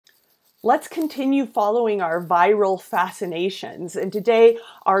Let's continue following our viral fascinations. And today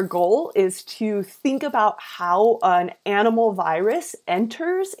our goal is to think about how an animal virus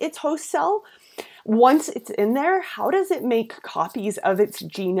enters its host cell. Once it's in there, how does it make copies of its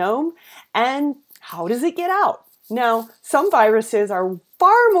genome and how does it get out? Now, some viruses are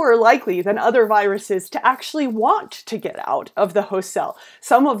far more likely than other viruses to actually want to get out of the host cell.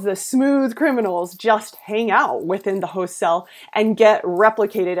 Some of the smooth criminals just hang out within the host cell and get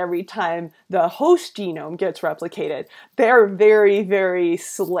replicated every time the host genome gets replicated. They're very, very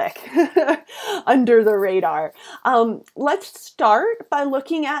slick under the radar. Let's start by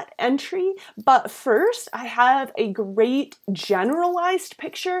looking at entry, but first I have a great generalized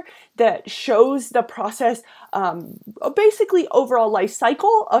picture that shows the process, basically overall life cycle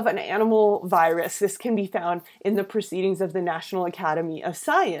of an animal virus. This can be found in the Proceedings of the National Academy of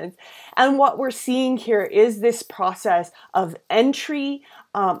Science. And what we're seeing here is this process of entry,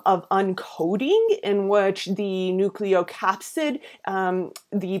 of uncoding, in which the nucleocapsid,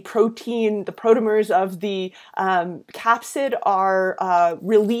 the protein, the protomers of the capsid are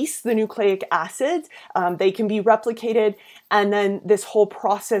release the nucleic acids. They can be replicated, and then this whole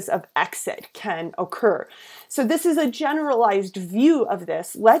process of exit can occur. So this is a generalized view of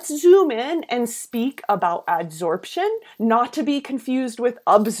this. Let's zoom in and speak about adsorption, not to be confused with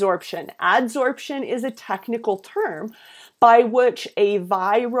absorption. Adsorption is a technical term by which a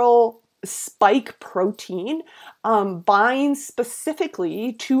viral spike protein binds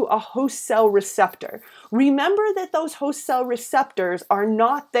specifically to a host cell receptor. Remember that those host cell receptors are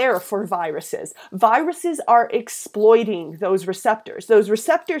not there for viruses. Viruses are exploiting those receptors. Those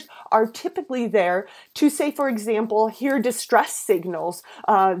receptors are typically there to, say, for example, hear distress signals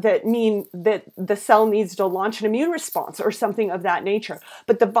that mean that the cell needs to launch an immune response or something of that nature.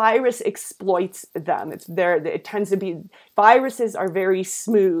 But the virus exploits them. It's there. It tends to be, viruses are very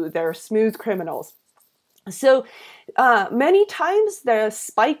smooth. They're smooth criminals. So many times the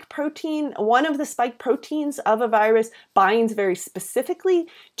spike protein, one of the spike proteins of a virus binds very specifically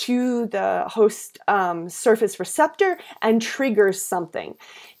to the host surface receptor and triggers something.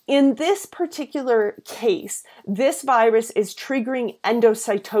 In this particular case, this virus is triggering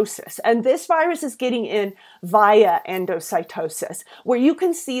endocytosis, and this virus is getting in via endocytosis, where you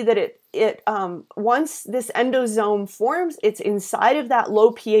can see that once this endosome forms, it's inside of that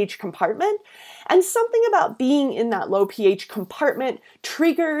low pH compartment, and something about being in that low pH compartment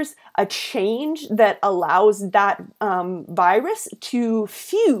triggers a change that allows that virus to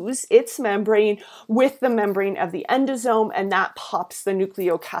fuse its membrane with the membrane of the endosome, and that pops the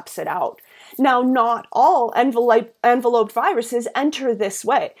nucleocapsid out. Now, not all enveloped viruses enter this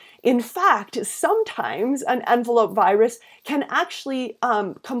way. In fact, sometimes an enveloped virus can actually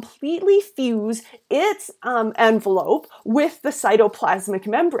completely fuse its envelope with the cytoplasmic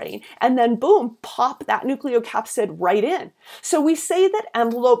membrane, and then boom, pop that nucleocapsid right in. So we say that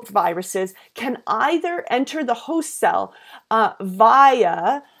enveloped viruses can either enter the host cell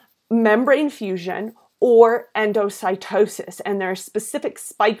via membrane fusion or endocytosis, and there are specific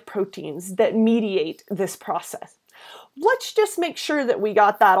spike proteins that mediate this process. Let's just make sure that we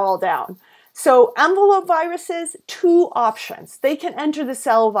got that all down. So envelope viruses, two options. They can enter the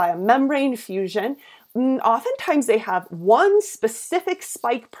cell via membrane fusion. Oftentimes they have one specific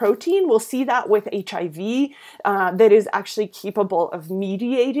spike protein. We'll see that with HIV that is actually capable of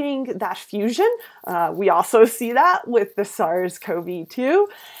mediating that fusion. We also see that with the SARS-CoV-2.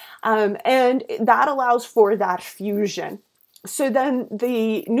 And that allows for that fusion. So then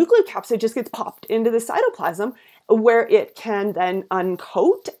the nucleocapsid just gets popped into the cytoplasm, where it can then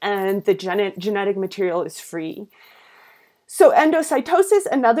uncoat and the genetic material is free. So endocytosis,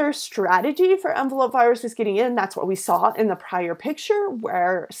 another strategy for envelope viruses getting in, that's what we saw in the prior picture,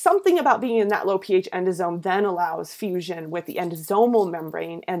 where something about being in that low pH endosome then allows fusion with the endosomal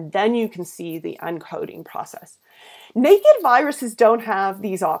membrane, and then you can see the uncoating process. Naked viruses don't have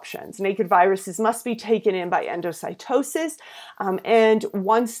these options. Naked viruses must be taken in by endocytosis, and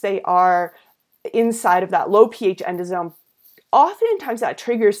once they are inside of that low pH endosome, oftentimes that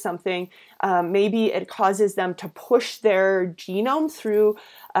triggers something. Maybe it causes them to push their genome through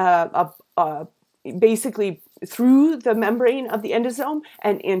basically through the membrane of the endosome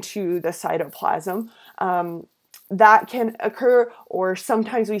and into the cytoplasm. That can occur, or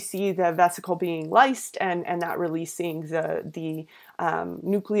sometimes we see the vesicle being lysed and that releasing the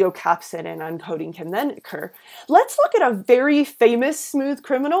nucleocapsid, and uncoating can then occur. Let's look at a very famous smooth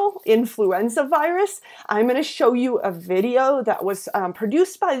criminal, influenza virus. I'm going to show you a video that was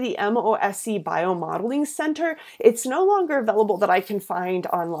produced by the MOSC Biomodeling Center. It's no longer available that I can find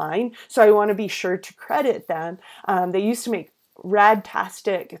online, so I want to be sure to credit them. They used to make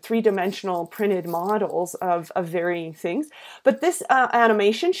radtastic three-dimensional printed models of varying things. But this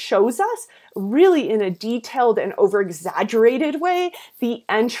animation shows us really in a detailed and over-exaggerated way the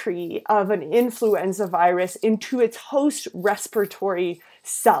entry of an influenza virus into its host respiratory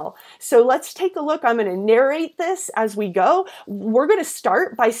cell. So let's take a look. I'm going to narrate this as we go. We're going to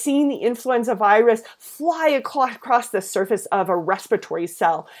start by seeing the influenza virus fly across the surface of a respiratory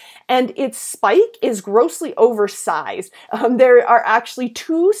cell. And its spike is grossly oversized. There are actually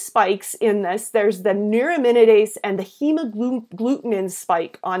two spikes in this. There's the neuraminidase and the hemagglutinin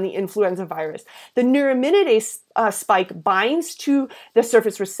spike on the influenza virus. The neuraminidase spike binds to the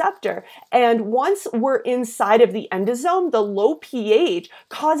surface receptor, and once we're inside of the endosome, the low pH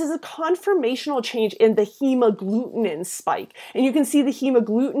causes a conformational change in the hemagglutinin spike. And you can see the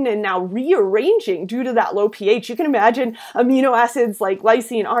hemagglutinin now rearranging due to that low pH. You can imagine amino acids like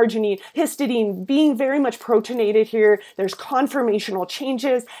lysine, arginine, histidine being very much protonated here. There's conformational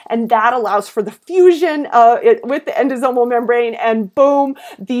changes, and that allows for the fusion with the endosomal membrane, and boom,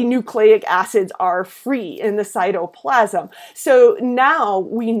 the nucleic acids are free in the cytoplasm. So now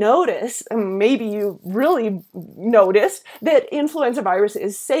we notice, maybe you really noticed, that influenza virus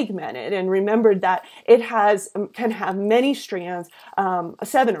is segmented, and remembered that it can have many strands,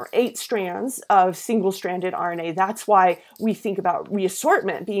 7 or 8 strands of single-stranded RNA. That's why we think about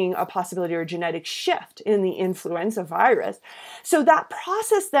reassortment being a possibility, or genetic shift in the influenza virus. So that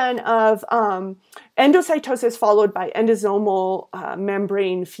process then of endocytosis followed by endosomal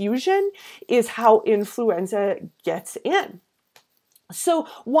membrane fusion is how influenza gets in. So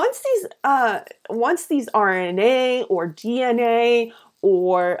once these RNA or DNA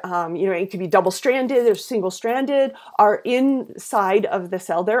or it could be double-stranded or single-stranded, are inside of the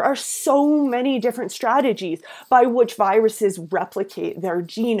cell, there are so many different strategies by which viruses replicate their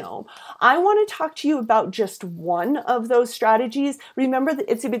genome. I want to talk to you about just one of those strategies. Remember the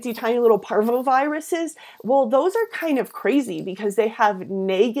itsy-bitsy tiny little parvoviruses? Well, those are kind of crazy because they have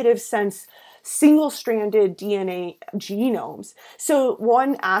negative sense single-stranded DNA genomes. So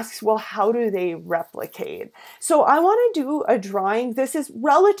one asks, well, how do they replicate? So I want to do a drawing. This is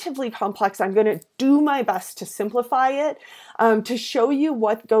relatively complex. I'm going to do my best to simplify it to show you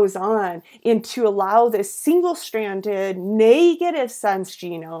what goes on and to allow this single-stranded negative sense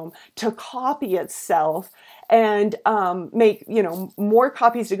genome to copy itself and make more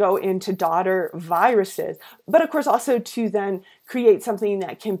copies to go into daughter viruses, but of course also to then create something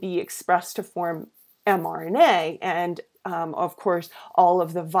that can be expressed to form mRNA and of course all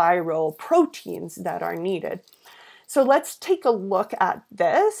of the viral proteins that are needed. So let's take a look at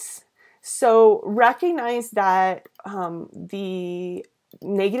this. So recognize that the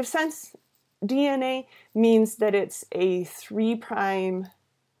negative sense DNA means that it's a 3'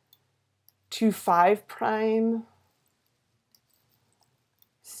 to 5'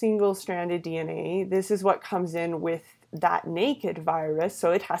 single-stranded DNA. This is what comes in with that naked virus,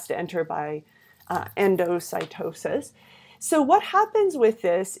 so it has to enter by endocytosis. So what happens with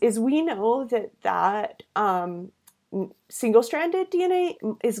this is we know that single-stranded DNA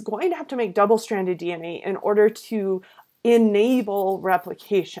is going to have to make double-stranded DNA in order to enable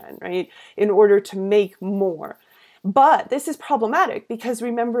replication, right? In order to make more. But this is problematic because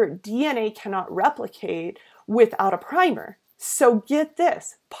remember, DNA cannot replicate without a primer. So get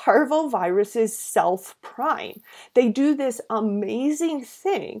this, parvoviruses self-prime. They do this amazing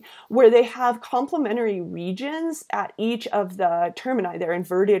thing where they have complementary regions at each of the termini, they're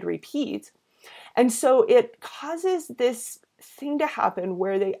inverted repeats. And so it causes this thing to happen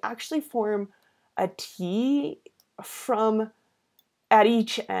where they actually form a T at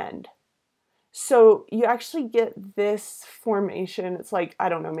each end. So you actually get this formation. It's like, I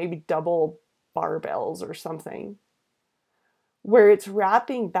don't know, maybe double barbells or something, where it's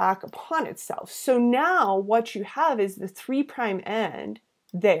wrapping back upon itself. So now what you have is the 3' end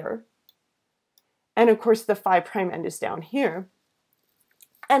there. And of course the 5' end is down here.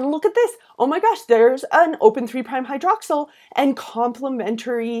 And look at this. Oh my gosh, there's an open 3' hydroxyl and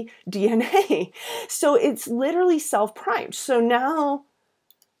complementary DNA. So it's literally self-primed. So now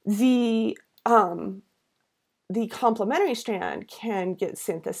the complementary strand can get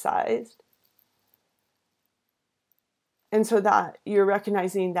synthesized. And so that you're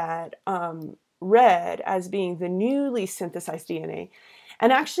recognizing that red as being the newly synthesized DNA.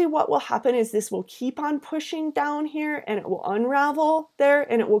 And actually what will happen is this will keep on pushing down here and it will unravel there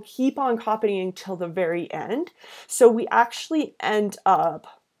and it will keep on copying till the very end. So we actually end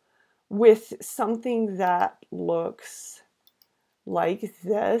up with something that looks like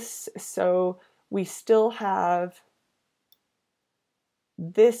this. So we still have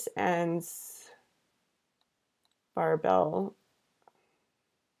this ends barbell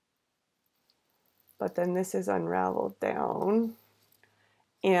but then this is unraveled down,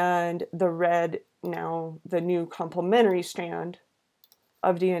 and the red, now the new complementary strand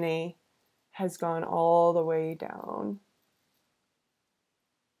of DNA has gone all the way down.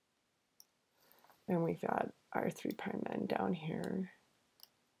 And we've got our 3' end down here.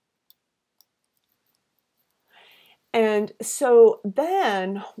 And so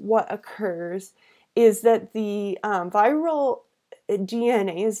then what occurs is that the viral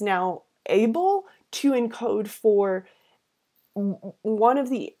DNA is now able to encode for one of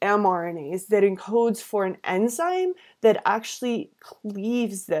the mRNAs that encodes for an enzyme that actually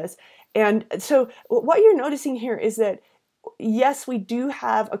cleaves this. And so what you're noticing here is that, yes, we do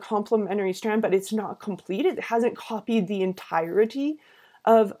have a complementary strand, but it's not complete. It hasn't copied the entirety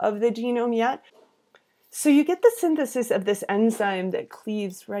of the genome yet. So you get the synthesis of this enzyme that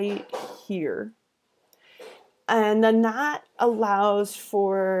cleaves right here. And then that allows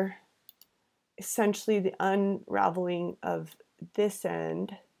for essentially the unraveling of this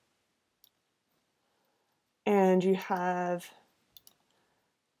end. And you have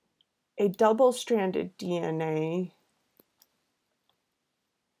a double-stranded DNA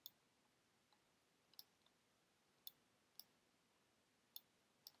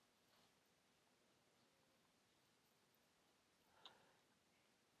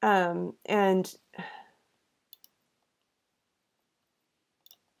and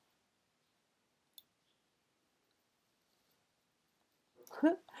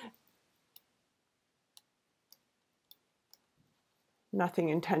nothing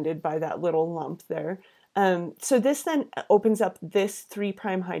intended by that little lump there. So this then opens up this 3'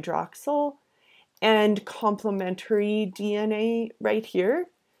 hydroxyl and complementary DNA right here.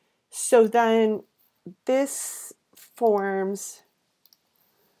 So then this forms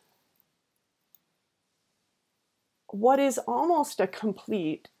what is almost a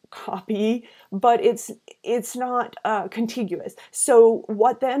complete copy, but it's not contiguous. So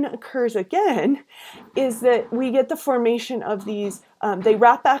what then occurs again is that we get the formation of these, they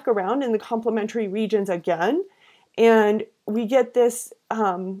wrap back around in the complementary regions again, and we get this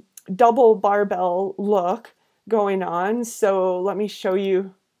double barbell look going on. So let me show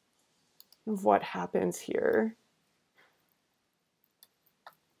you what happens here.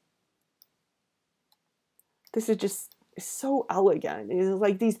 This is just so elegant. It's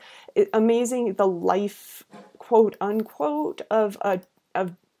like these amazing, the life, quote unquote, of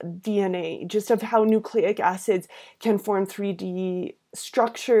DNA, just of how nucleic acids can form 3D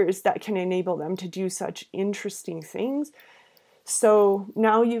structures that can enable them to do such interesting things. So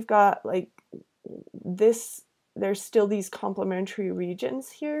now you've got like this, there's still these complementary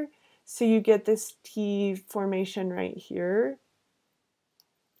regions here. So you get this T formation right here.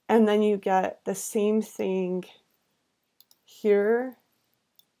 And then you get the same thing here.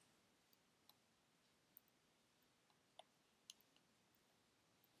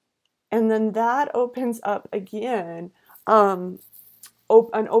 And then that opens up again, an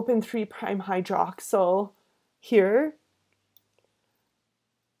open 3' hydroxyl here.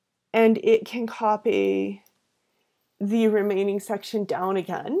 And it can copy the remaining section down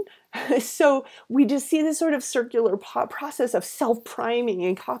again. So we just see this sort of circular process of self-priming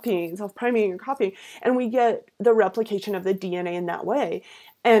and copying, self-priming and copying, and we get the replication of the DNA in that way.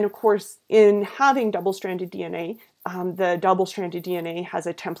 And of course, in having double-stranded DNA, the double-stranded DNA has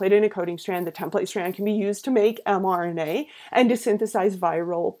a template and a coding strand. The template strand can be used to make mRNA and to synthesize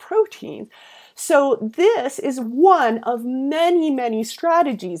viral proteins. So this is one of many, many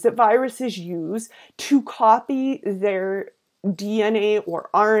strategies that viruses use to copy their DNA or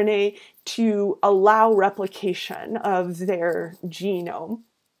RNA to allow replication of their genome.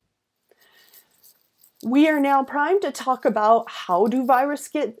 We are now primed to talk about how do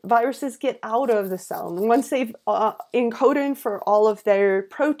viruses get out of the cell. And once they've encoded for all of their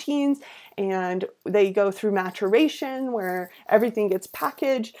proteins and they go through maturation where everything gets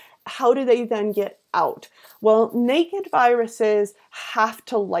packaged, how do they then get out? Well, naked viruses have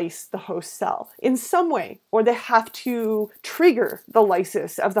to lyse the host cell in some way, or they have to trigger the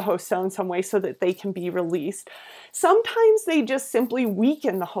lysis of the host cell in some way so that they can be released. Sometimes they just simply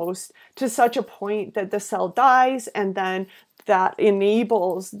weaken the host to such a point that the cell dies, and then that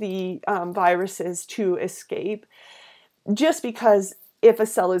enables the viruses to escape. Just because if a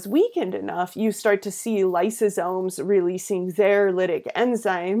cell is weakened enough, you start to see lysosomes releasing their lytic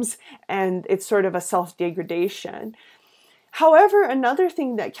enzymes, and it's sort of a self-degradation. However, another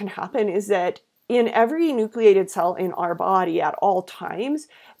thing that can happen is that in every nucleated cell in our body at all times,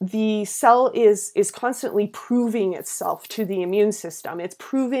 the cell is constantly proving itself to the immune system. It's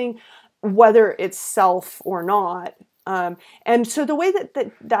proving whether it's self or not And so the way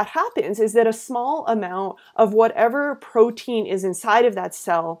that happens is that a small amount of whatever protein is inside of that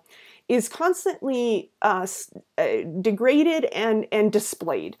cell is constantly degraded and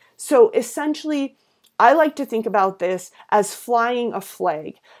displayed. So essentially, I like to think about this as flying a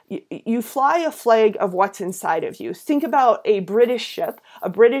flag. You fly a flag of what's inside of you. Think about a British ship. A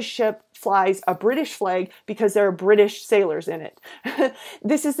British ship flies a British flag because there are British sailors in it.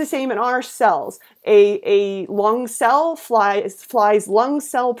 This is the same in our cells. A lung cell flies lung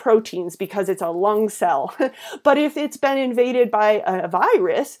cell proteins because it's a lung cell. But if it's been invaded by a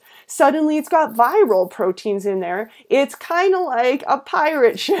virus, suddenly it's got viral proteins in there. It's kind of like a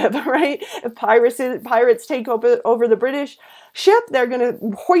pirate ship, right? If pirates take over the British ship, they're going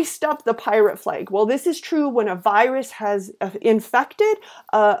to hoist up the pirate flag. Well, this is true when a virus has infected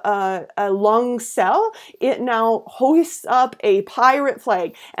a lung cell. It now hoists up a pirate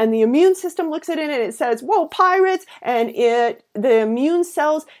flag, and the immune system looks at it and it says, whoa, pirates, and the immune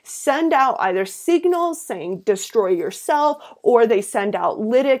cells send out either signals saying destroy yourself, or they send out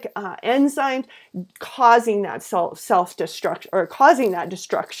lytic enzymes causing that self-destruction, or causing that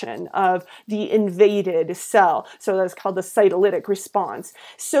destruction of the invaded cell. So that's called the cytolytic response.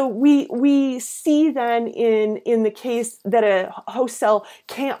 So we see then in the case that a host cell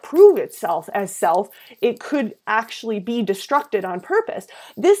can't prove itself as self, it could actually be destructed on purpose.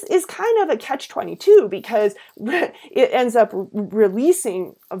 This is kind of a catch-22 because it ends up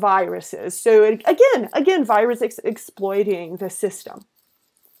releasing viruses. So again, virus exploiting the system.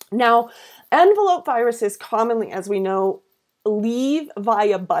 Now, envelope viruses commonly, as we know, leave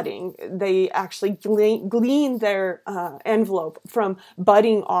via budding. They actually glean their envelope from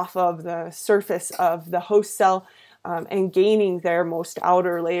budding off of the surface of the host cell and gaining their most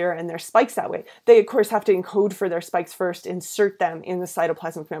outer layer and their spikes that way. They, of course, have to encode for their spikes first, insert them in the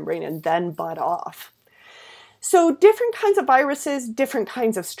cytoplasmic membrane, and then bud off. So different kinds of viruses, different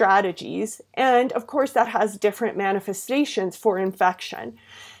kinds of strategies, and of course that has different manifestations for infection.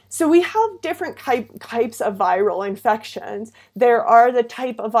 So we have different types of viral infections. There are the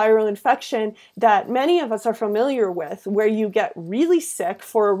type of viral infection that many of us are familiar with, where you get really sick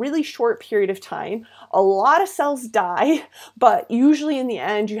for a really short period of time. A lot of cells die, but usually in the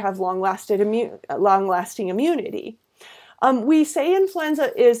end you have long-lasting immunity. We say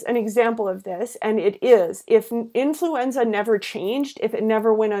influenza is an example of this, and it is. If influenza never changed, if it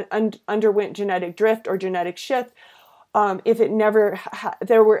never underwent genetic drift or genetic shift, if it never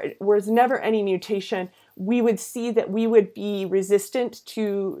there was never any mutation, we would see that we would be resistant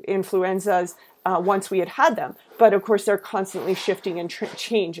to influenzas once we had them. But of course, they're constantly shifting and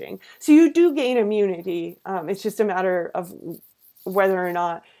changing. So you do gain immunity. It's just a matter of whether or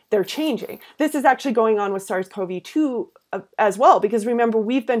not they're changing. This is actually going on with SARS-CoV-2 as well, because remember,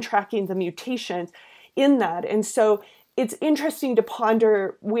 we've been tracking the mutations in that. And so it's interesting to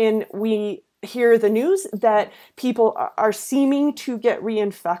ponder when we hear the news that people are seeming to get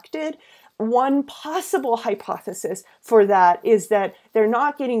reinfected. One possible hypothesis for that is that they're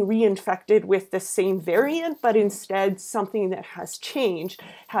not getting reinfected with the same variant, but instead something that has changed,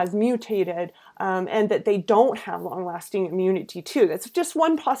 has mutated, and that they don't have long-lasting immunity too. That's just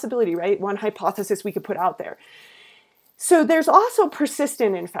one possibility, right? One hypothesis we could put out there. So there's also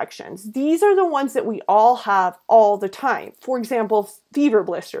persistent infections. These are the ones that we all have all the time. For example, fever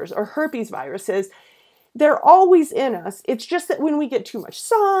blisters or herpes viruses. They're always in us. It's just that when we get too much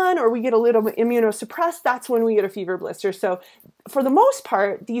sun or we get a little bit immunosuppressed, that's when we get a fever blister. So for the most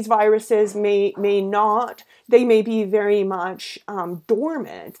part, these viruses may be very much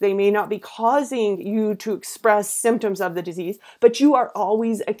dormant. They may not be causing you to express symptoms of the disease, but you are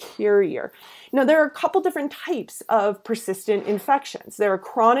always a carrier. Now, there are a couple different types of persistent infections. There are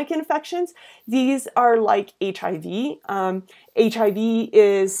chronic infections. These are like HIV. HIV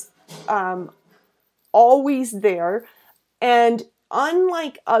is always there, and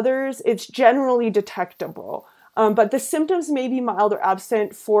unlike others, it's generally detectable. But the symptoms may be mild or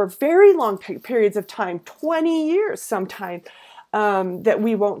absent for very long periods of time, 20 years sometimes, that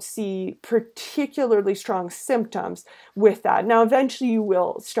we won't see particularly strong symptoms with that. Now, eventually you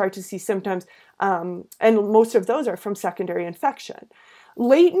will start to see symptoms, and most of those are from secondary infection.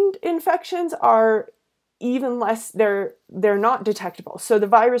 Latent infections are even less, they're not detectable. So the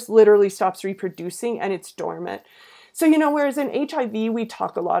virus literally stops reproducing and it's dormant. So, whereas in HIV, we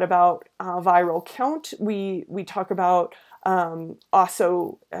talk a lot about viral count. We talk about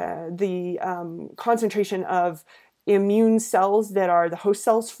also the concentration of immune cells that are the host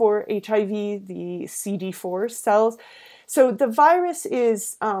cells for HIV, the CD4 cells. So the virus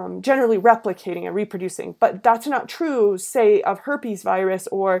is generally replicating and reproducing, but that's not true, say, of herpes virus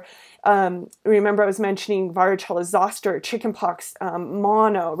or remember I was mentioning varicella zoster, chickenpox,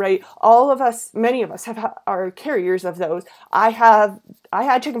 mono, right? All of us, many of us are carriers of those. I had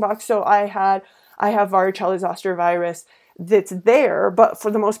chickenpox, so I have varicella zoster virus that's there, but for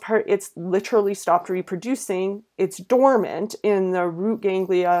the most part, it's literally stopped reproducing. It's dormant in the root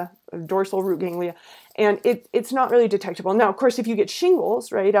ganglia, dorsal root ganglia, and it's not really detectable. Now, of course, if you get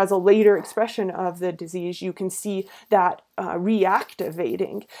shingles, right, as a later expression of the disease, you can see that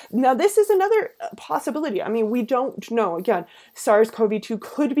reactivating. Now, this is another possibility. I mean, we don't know. Again, SARS-CoV-2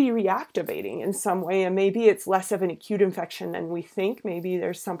 could be reactivating in some way, and maybe it's less of an acute infection than we think. Maybe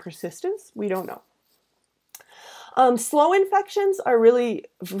there's some persistence. We don't know. Slow infections are really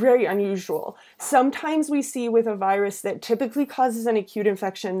very unusual. Sometimes we see with a virus that typically causes an acute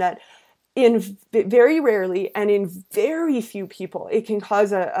infection that very rarely and in very few people, it can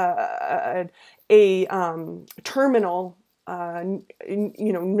cause a terminal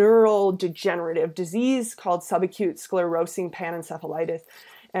neural degenerative disease called subacute sclerosing panencephalitis.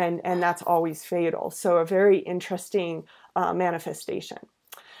 And that's always fatal. So a very interesting manifestation.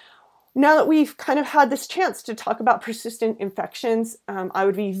 Now that we've kind of had this chance to talk about persistent infections, I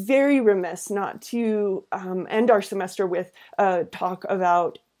would be very remiss not to end our semester with a talk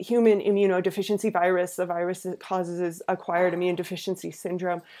about human immunodeficiency virus, the virus that causes acquired immune deficiency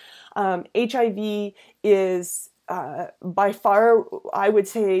syndrome. HIV is by far, I would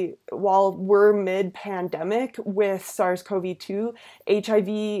say, while we're mid-pandemic with SARS-CoV-2,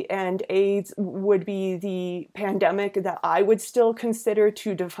 HIV and AIDS would be the pandemic that I would still consider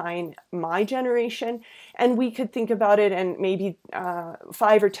to define my generation. And we could think about it, and maybe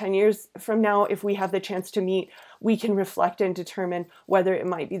 5 or 10 years from now, if we have the chance to meet, we can reflect and determine whether it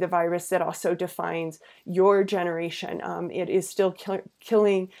might be the virus that also defines your generation. It is still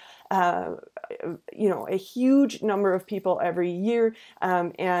killing a huge number of people every year,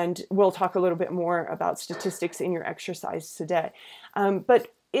 and we'll talk a little bit more about statistics in your exercise today.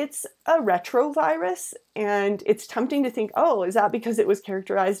 But it's a retrovirus, and it's tempting to think, oh, is that because it was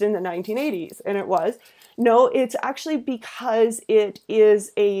characterized in the 1980s? And it was. No, it's actually because it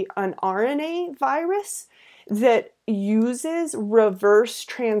is an RNA virus that uses reverse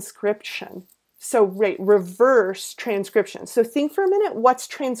transcription. So, right, reverse transcription. So think for a minute, what's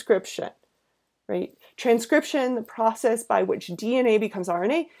transcription, right? Transcription, the process by which DNA becomes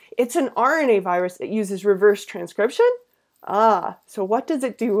RNA, it's an RNA virus that uses reverse transcription. So what does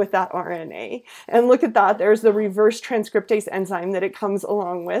it do with that RNA? And look at that, there's the reverse transcriptase enzyme that it comes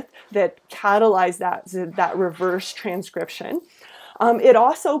along with that catalyzes that reverse transcription. It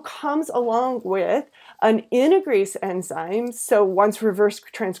also comes along with an integrase enzyme. So once reverse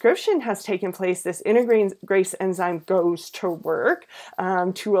transcription has taken place, this integrase enzyme goes to work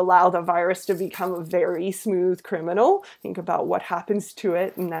to allow the virus to become a very smooth criminal. Think about what happens to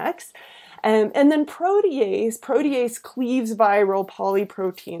it next. And then protease cleaves viral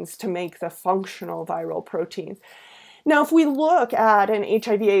polyproteins to make the functional viral proteins. Now, if we look at an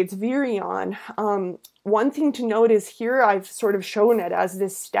HIV/AIDS virion, one thing to note is here I've sort of shown it as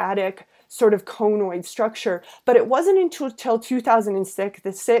this static sort of conoid structure, but it wasn't until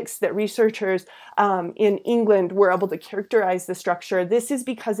 2006 that researchers in England were able to characterize the structure. This is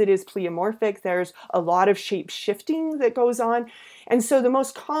because it is pleomorphic. There's a lot of shape shifting that goes on. And so the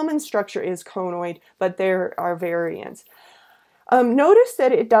most common structure is conoid, but there are variants. Notice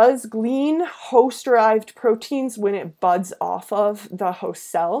that it does glean host-derived proteins when it buds off of the host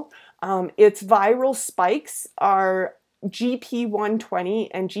cell. Its viral spikes are GP120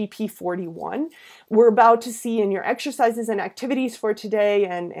 and GP41. We're about to see in your exercises and activities for today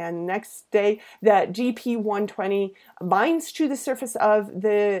and next day that GP120 binds to the surface of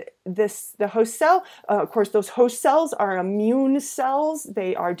the host cell. Of course, those host cells are immune cells.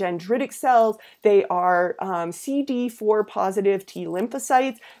 They are dendritic cells. They are CD4 positive T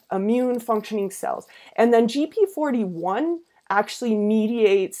lymphocytes, immune functioning cells. And then GP41 actually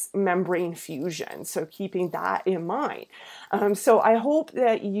mediates membrane fusion. So keeping that in mind. So I hope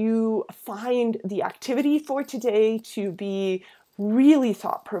that you find the activity for today to be really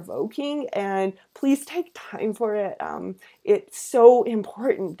thought-provoking, and please take time for it. It's so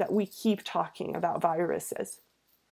important that we keep talking about viruses.